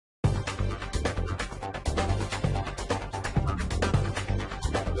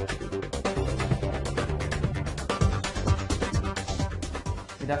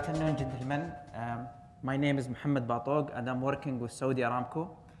afternoon, gentlemen. My name is Mohammed Batog, and I'm working with Saudi Aramco,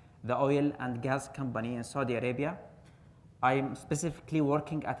 the oil and gas company in Saudi Arabia. I'm specifically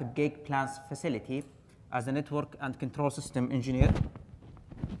working at Abqaiq Plants facility as a network and control system engineer.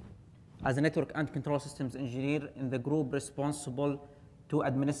 As a network and control systems engineer in the group responsible to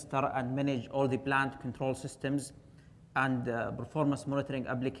administer and manage all the plant control systems and performance monitoring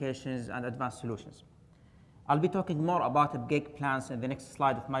applications and advanced solutions. I'll be talking more about Abqaiq Plants in the next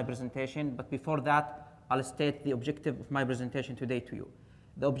slide of my presentation, but before that, I'll state the objective of my presentation today to you.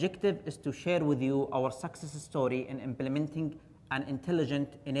 The objective is to share with you our success story in implementing an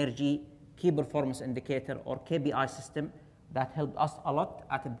intelligent energy key performance indicator or KPI system that helped us a lot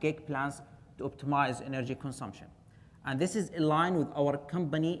at Abqaiq Plants to optimize energy consumption. And this is in line with our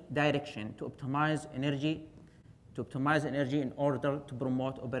company direction to optimize energy in order to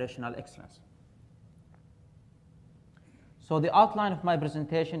promote operational excellence. So the outline of my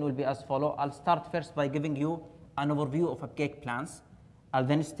presentation will be as follows. I'll start first by giving you an overview of Abqaiq Plants. I'll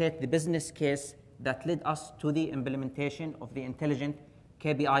then state the business case that led us to the implementation of the intelligent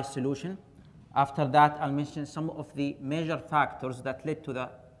KPI solution. After that, I'll mention some of the major factors that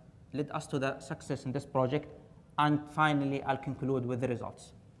led us to the success in this project. And finally, I'll conclude with the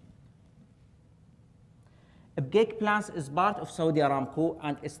results. Abqaiq Plants is part of Saudi Aramco,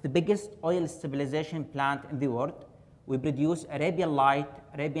 and it's the biggest oil stabilization plant in the world. We produce Arabian Light,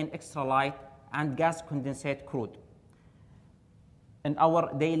 Arabian Extra Light, and gas condensate crude in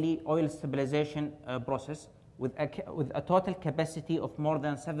our daily oil stabilization process with a total capacity of more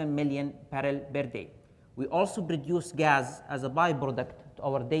than 7 million barrels per day. We also produce gas as a byproduct to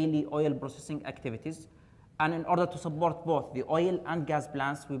our daily oil processing activities. And in order to support both the oil and gas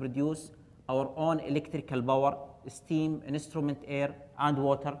plants, we produce our own electrical power, steam, instrument air, and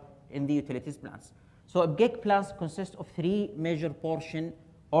water in the utilities plants. So Abqaiq Plants consists of three major portions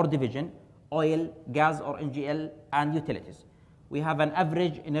or division: oil, gas or NGL, and utilities. We have an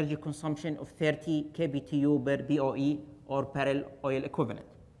average energy consumption of 30 kBtu per BOE or barrel oil equivalent.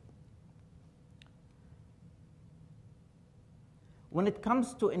 When it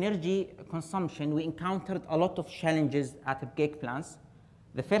comes to energy consumption, we encountered a lot of challenges at Abqaiq Plants.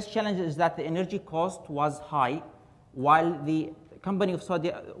 The first challenge is that the energy cost was high, while the Kingdom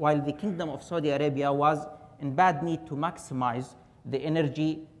of Saudi Arabia was in bad need to maximize the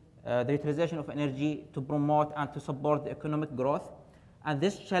utilization of energy to promote and to support the economic growth. And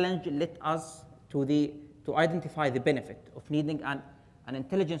this challenge led us to identify the benefit of needing an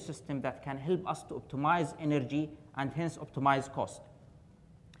intelligent system that can help us to optimize energy and hence optimize cost.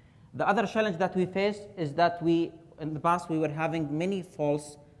 The other challenge that we faced is that in the past we were having many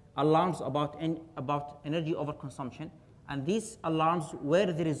false alarms about energy overconsumption, and these alarms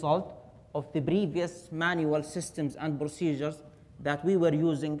were the result of the previous manual systems and procedures that we were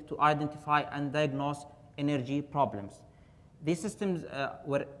using to identify and diagnose energy problems. These systems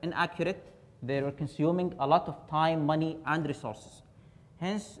were inaccurate. They were consuming a lot of time, money, and resources.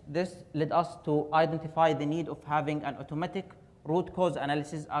 Hence, this led us to identify the need of having an automatic root cause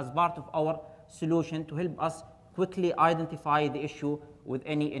analysis as part of our solution to help us quickly identify the issue with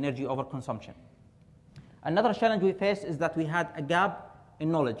any energy overconsumption. Another challenge we faced is that we had a gap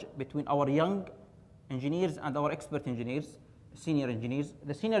in knowledge between our young engineers and our expert engineers, senior engineers.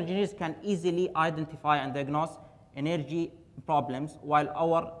 The senior engineers can easily identify and diagnose energy problems, while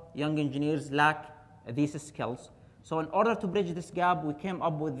our young engineers lack these skills. So in order to bridge this gap, we came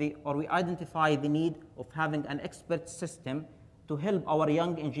up with we identified the need of having an expert system to help our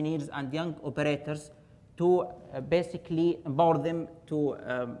young engineers and young operators to basically empower them to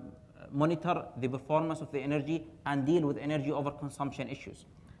monitor the performance of the energy and deal with energy overconsumption issues.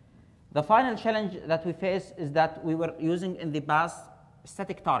 The final challenge that we face is that we were using in the past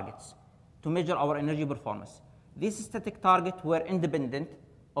static targets to measure our energy performance. These static targets were independent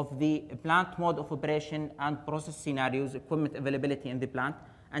of the plant mode of operation and process scenarios, equipment availability in the plant,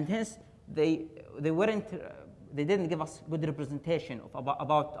 and hence they didn't give us good representation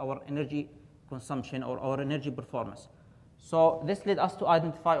about our energy consumption or our energy performance. So this led us to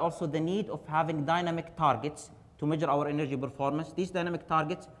identify also the need of having dynamic targets to measure our energy performance. These dynamic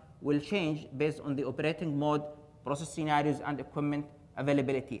targets will change based on the operating mode, process scenarios, and equipment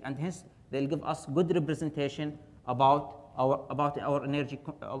availability, and hence they'll give us good representation about our energy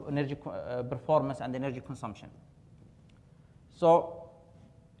performance and energy consumption. So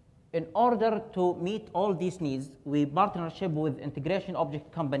in order to meet all these needs, we partnership with Integration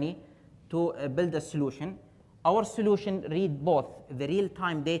Object Company to build a solution. Our solution reads both the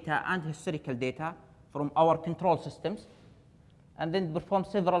real-time data and historical data from our control systems, and then perform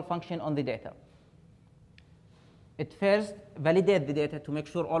several functions on the data. It first validates the data to make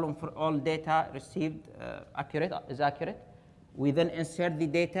sure all data received is accurate. We then insert the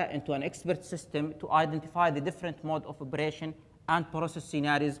data into an expert system to identify the different mode of operation and process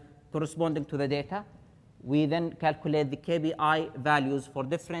scenarios corresponding to the data. We then calculate the KPI values for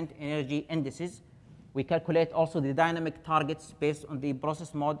different energy indices. We calculate also the dynamic targets based on the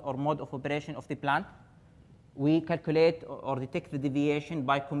process mode or mode of operation of the plant. We calculate or detect the deviation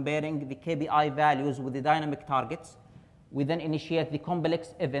by comparing the KPI values with the dynamic targets. We then initiate the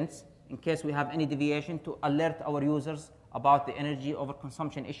complex events in case we have any deviation to alert our users about the energy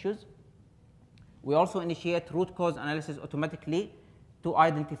overconsumption issues. We also initiate root cause analysis automatically to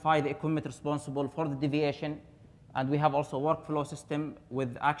identify the equipment responsible for the deviation. And we have also a workflow system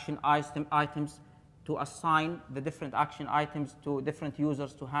with action items to assign the different action items to different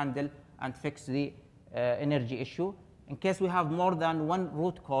users to handle and fix the energy issue. In case we have more than one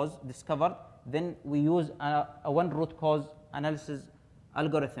root cause discovered, then we use a one root cause analysis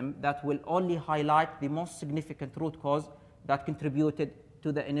algorithm that will only highlight the most significant root cause that contributed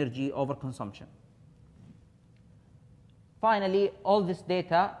to the energy overconsumption. Finally, all this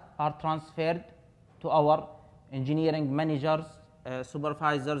data are transferred to our engineering managers,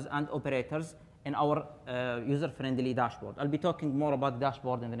 supervisors, and operators in our user-friendly dashboard. I'll be talking more about the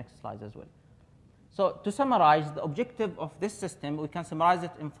dashboard in the next slides as well. So to summarize, the objective of this system, we can summarize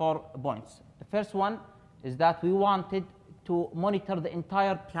it in 4 points. The first one is that we wanted to monitor the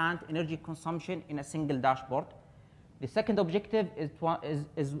entire plant energy consumption in a single dashboard. The second objective is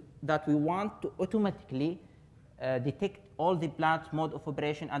that we want to automatically detect all the plant mode of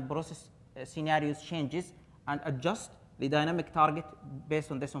operation and process scenarios changes and adjust the dynamic target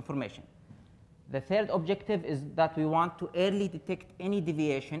based on this information. The third objective is that we want to early detect any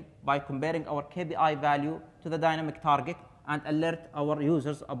deviation by comparing our KPI value to the dynamic target and alert our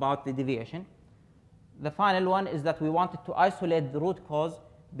users about the deviation. The final one is that we wanted to isolate the root cause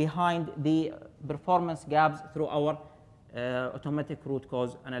behind the performance gaps through our automatic root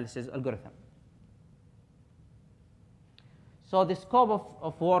cause analysis algorithm. So the scope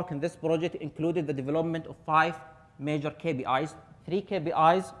of work in this project included the development of 5 major KPIs. 3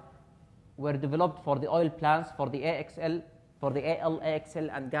 KPIs were developed for the oil plants, for the AXL, for the ALAXL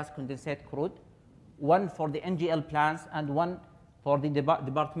and gas condensate crude, 1 for the NGL plants, and 1 for the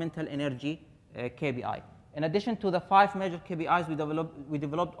departmental energy KPI. In addition to the 5 major KPIs, we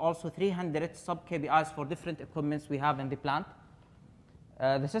developed also 300 sub-KPIs for different equipments we have in the plant.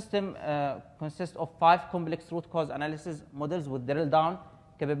 The system consists of 5 complex root cause analysis models with drill-down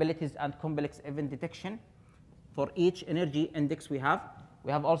capabilities and complex event detection for each energy index we have.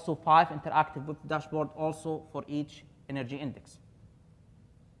 We have also 5 interactive web dashboard also for each energy index.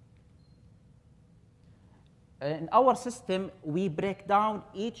 In our system, we break down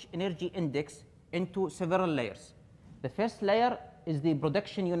each energy index into several layers. The first layer is the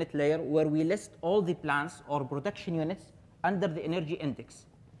production unit layer, where we list all the plants or production units under the energy index.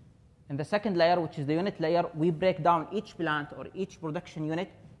 In the second layer, which is the unit layer, we break down each plant or each production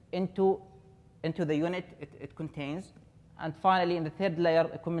unit into the unit it contains. And finally, in the third layer,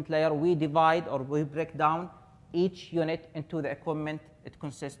 equipment layer, we divide or we break down each unit into the equipment it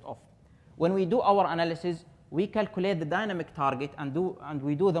consists of. When we do our analysis, we calculate the dynamic target and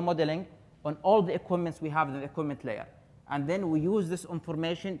we do the modeling on all the equipments we have in the equipment layer. And then we use this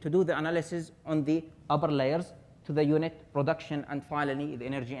information to do the analysis on the upper layers to the unit, production, and finally the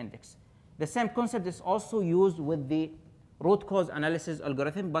energy index. The same concept is also used with the root cause analysis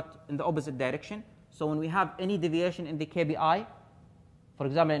algorithm, but in the opposite direction. So when we have any deviation in the KPI, for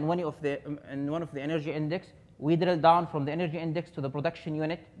example, in one of the energy index, we drill down from the energy index to the production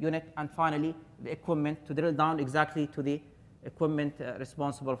unit, and finally the equipment to drill down exactly to the equipment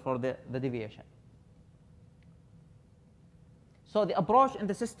responsible for the deviation. So the approach in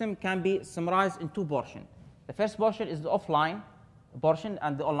the system can be summarized in 2 portions. The first portion is the offline portion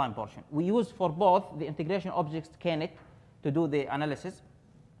and the online portion. We use for both the integration objects KNet to do the analysis.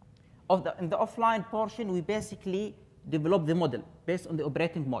 In the offline portion, we basically develop the model based on the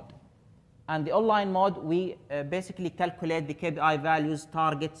operating mode. And the online mode, we basically calculate the KPI values,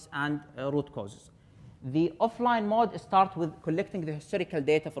 targets, and root causes. The offline mode starts with collecting the historical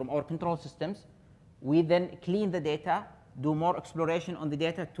data from our control systems. We then clean the data, do more exploration on the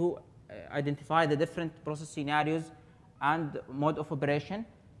data to identify the different process scenarios and mode of operation.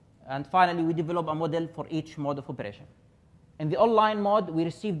 And finally, we develop a model for each mode of operation. In the online mode, we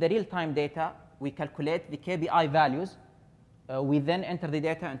receive the real-time data. We calculate the KPI values. We then enter the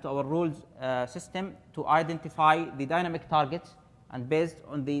data into our rules system to identify the dynamic targets. And based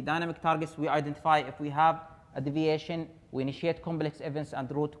on the dynamic targets, we identify if we have a deviation. We initiate complex events and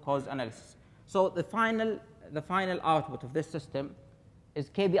root cause analysis. So the final the final output of this system is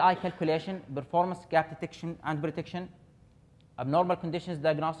KPI calculation, performance gap detection and protection, abnormal conditions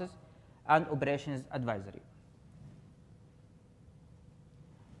diagnosis, and operations advisory.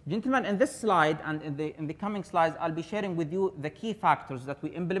 Gentlemen, in this slide and in the coming slides, I'll be sharing with you the key factors that we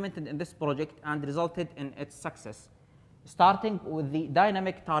implemented in this project and resulted in its success. Starting with the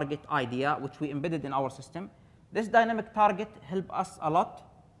dynamic target idea, which we embedded in our system. This dynamic target helped us a lot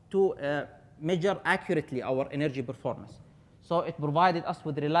to measure accurately our energy performance. So it provided us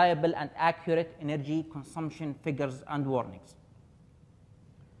with reliable and accurate energy consumption figures and warnings.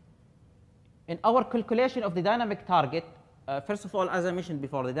 In our calculation of the dynamic target, first of all, as I mentioned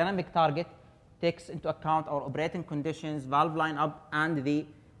before, the dynamic target takes into account our operating conditions, valve lineup, and the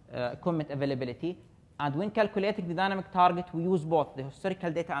equipment availability. And when calculating the dynamic target, we use both the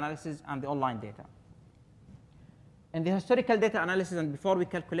historical data analysis and the online data. In the historical data analysis, and before we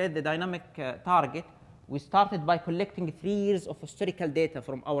calculate the dynamic target, we started by collecting 3 years of historical data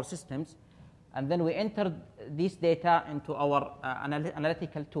from our systems, and then we entered this data into our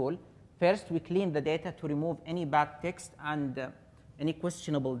analytical tool. First, we clean the data to remove any bad text and any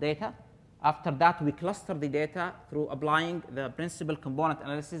questionable data. After that, we cluster the data through applying the principal component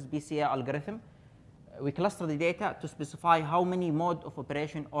analysis (PCA) algorithm. We cluster the data to specify how many mode of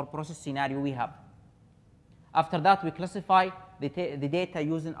operation or process scenario we have. After that, we classify the data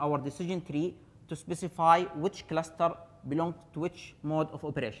using our decision tree to specify which cluster belongs to which mode of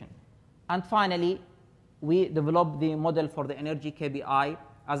operation. And finally, we develop the model for the energy KPI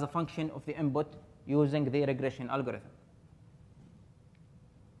as a function of the input using the regression algorithm.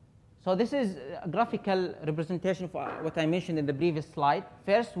 So this is a graphical representation of what I mentioned in the previous slide.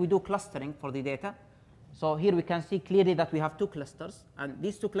 First, we do clustering for the data. So here we can see clearly that we have 2 clusters, and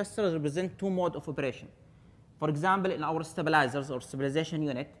these 2 clusters represent 2 modes of operation. For example, in our stabilizers or stabilization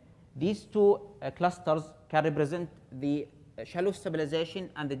unit, these 2 clusters can represent the shallow stabilization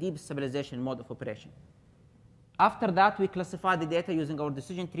and the deep stabilization mode of operation. After that, we classify the data using our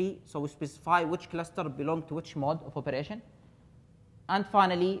decision tree, so we specify which cluster belongs to which mode of operation. And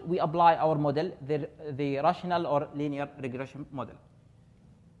finally, we apply our model, the rational or linear regression model.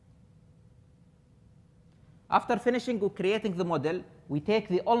 After finishing with creating the model, we take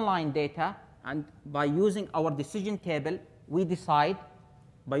the online data, and by using our decision table, we decide,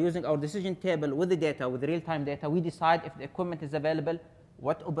 by using our decision table with the data, with the real-time data, we decide if the equipment is available,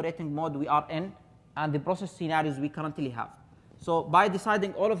 what operating mode we are in, and the process scenarios we currently have. So by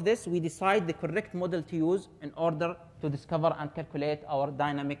deciding all of this, we decide the correct model to use in order to discover and calculate our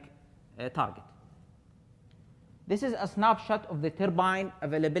dynamic target. This is a snapshot of the turbine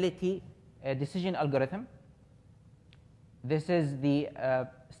availability decision algorithm. This is the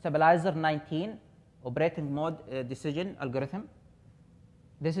stabilizer 19 operating mode decision algorithm.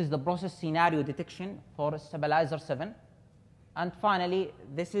 This is the process scenario detection for stabilizer 7. And finally,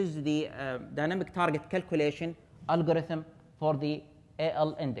 this is the dynamic target calculation algorithm for the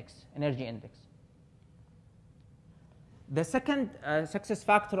AL index, energy index. The second success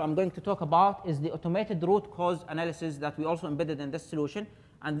factor I'm going to talk about is the automated root cause analysis that we also embedded in this solution.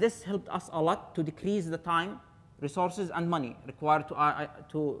 And this helped us a lot to decrease the time, resources, and money required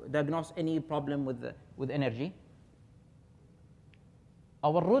to diagnose any problem with energy.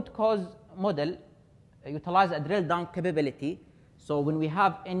 Our root cause model utilize a drill down capability. So when we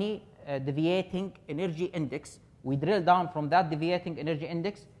have any deviating energy index, we drill down from that deviating energy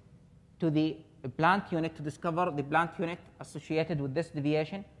index to the plant unit to discover the plant unit associated with this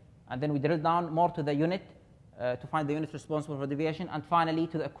deviation, and then we drill down more to the unit to find the unit responsible for deviation, and finally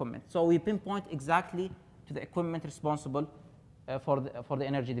to the equipment. So we pinpoint exactly to the equipment responsible for the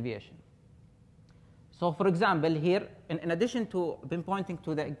energy deviation. So for example, here, in addition to pinpointing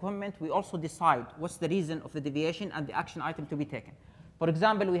to the equipment, we also decide what's the reason of the deviation and the action item to be taken. For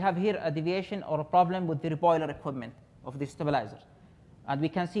example, we have here a deviation or a problem with the reboiler equipment of the stabilizer. And we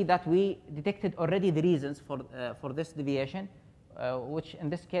can see that we detected already the reasons for this deviation, which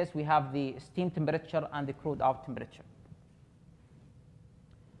in this case we have the steam temperature and the crude out temperature.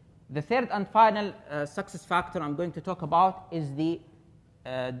 The third and final success factor I'm going to talk about is the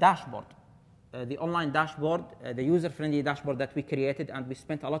dashboard. The online dashboard, the user-friendly dashboard that we created, and we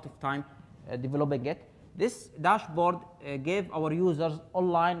spent a lot of time developing it. This dashboard gave our users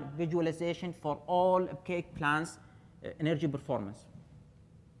online visualization for all Abqaiq plants' energy performance.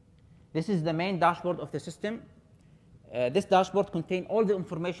 This is the main dashboard of the system. This dashboard contains all the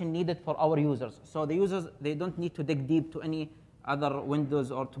information needed for our users. So the users, they don't need to dig deep to any other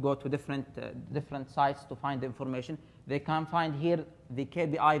windows or to go to different sites to find the information. They can find here the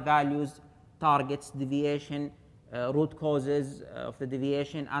KPI values, targets, deviation, root causes of the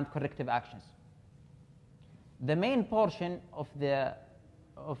deviation, and corrective actions. The main portion of the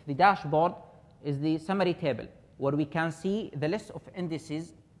dashboard is the summary table, where we can see the list of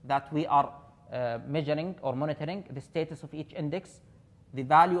indices that we are measuring or monitoring, the status of each index, the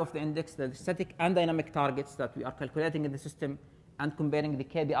value of the index, the static and dynamic targets that we are calculating in the system, and comparing the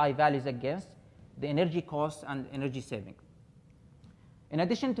KPI values against the energy cost and energy saving. In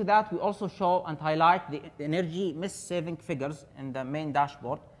addition to that, we also show and highlight the energy miss-saving figures in the main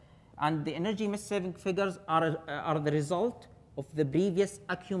dashboard. And the energy miss-saving figures are the result of the previous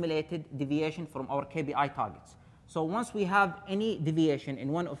accumulated deviation from our KPI targets. So once we have any deviation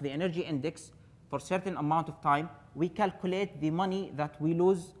in one of the energy index for a certain amount of time, we calculate the money that we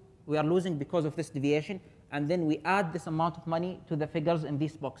are losing because of this deviation, and then we add this amount of money to the figures in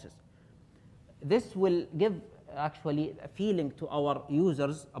these boxes. This will give actually a feeling to our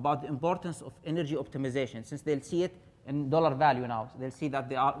users about the importance of energy optimization, since they'll see it in dollar value now. So they'll see that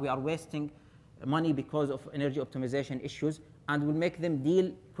we are wasting money because of energy optimization issues, and will make them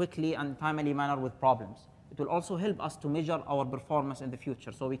deal quickly and timely manner with problems. It will also help us to measure our performance in the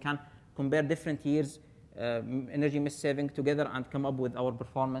future, so we can compare different years energy miss-saving together and come up with our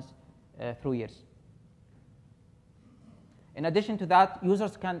performance through years. In addition to that,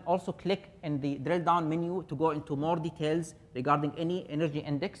 users can also click in the drill down menu to go into more details regarding any energy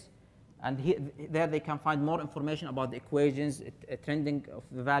index, and there they can find more information about the equations, trending of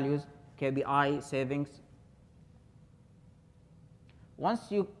the values, KPI, savings.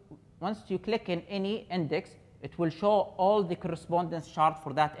 Once you click in any index, it will show all the correspondence chart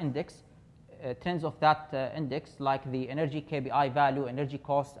for that index, trends of that index, like the energy KPI value, energy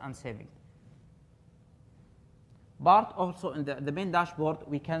cost, and saving. But also in the main dashboard,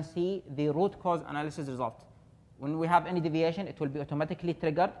 we can see the root cause analysis result. When we have any deviation, it will be automatically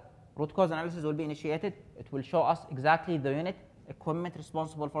triggered. Root cause analysis will be initiated. It will show us exactly the unit, equipment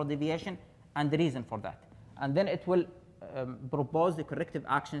responsible for deviation, and the reason for that. And then it will propose the corrective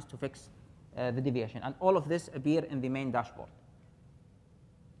actions to fix the deviation. And all of this appear in the main dashboard.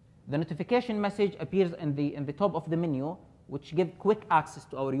 The notification message appears in the top of the menu, which give quick access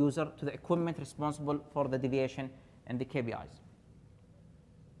to our user to the equipment responsible for the deviation and the KPIs.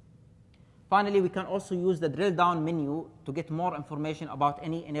 Finally, we can also use the drill down menu to get more information about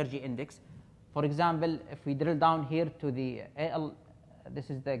any energy index. For example, if we drill down here to the AL, this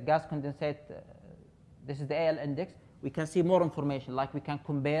is the gas condensate, this is the AL index, we can see more information, like we can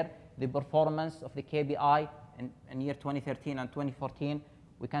compare the performance of the KPI in year 2013 and 2014.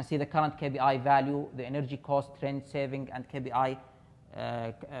 We can see the current KPI value, the energy cost, trend, saving, and KPI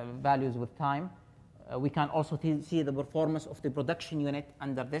values with time. We can also see the performance of the production unit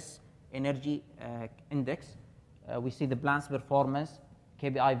under this energy index. We see the plant's performance,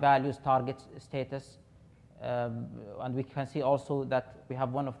 KPI values, targets, status, and we can see also that we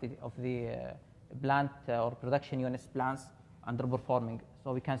have one of the plant or production units plants underperforming.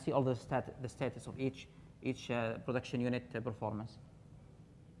 So we can see all the status of each production unit performance.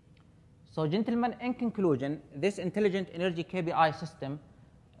 So gentlemen, in conclusion, this intelligent energy KPI system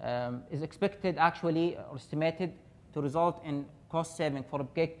is expected actually or estimated to result in cost saving for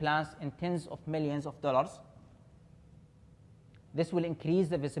Abqaiq plants in tens of millions of dollars. This will increase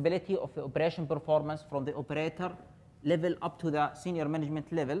the visibility of the operation performance from the operator level up to the senior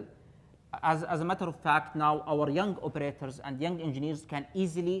management level. As a matter of fact, now our young operators and young engineers can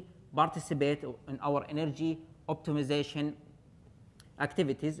easily participate in our energy optimization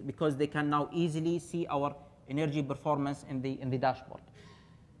activities, because they can now easily see our energy performance in the dashboard.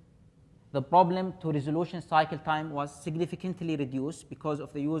 The problem to resolution cycle time was significantly reduced because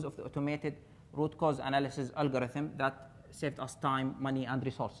of the use of the automated root cause analysis algorithm that saved us time, money, and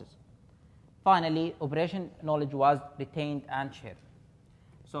resources. Finally, operation knowledge was retained and shared.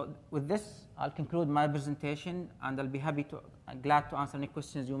 So with this, I'll conclude my presentation, and I'll be glad to answer any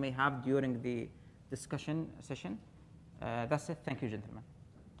questions you may have during the discussion session. That's it. Thank you, gentlemen.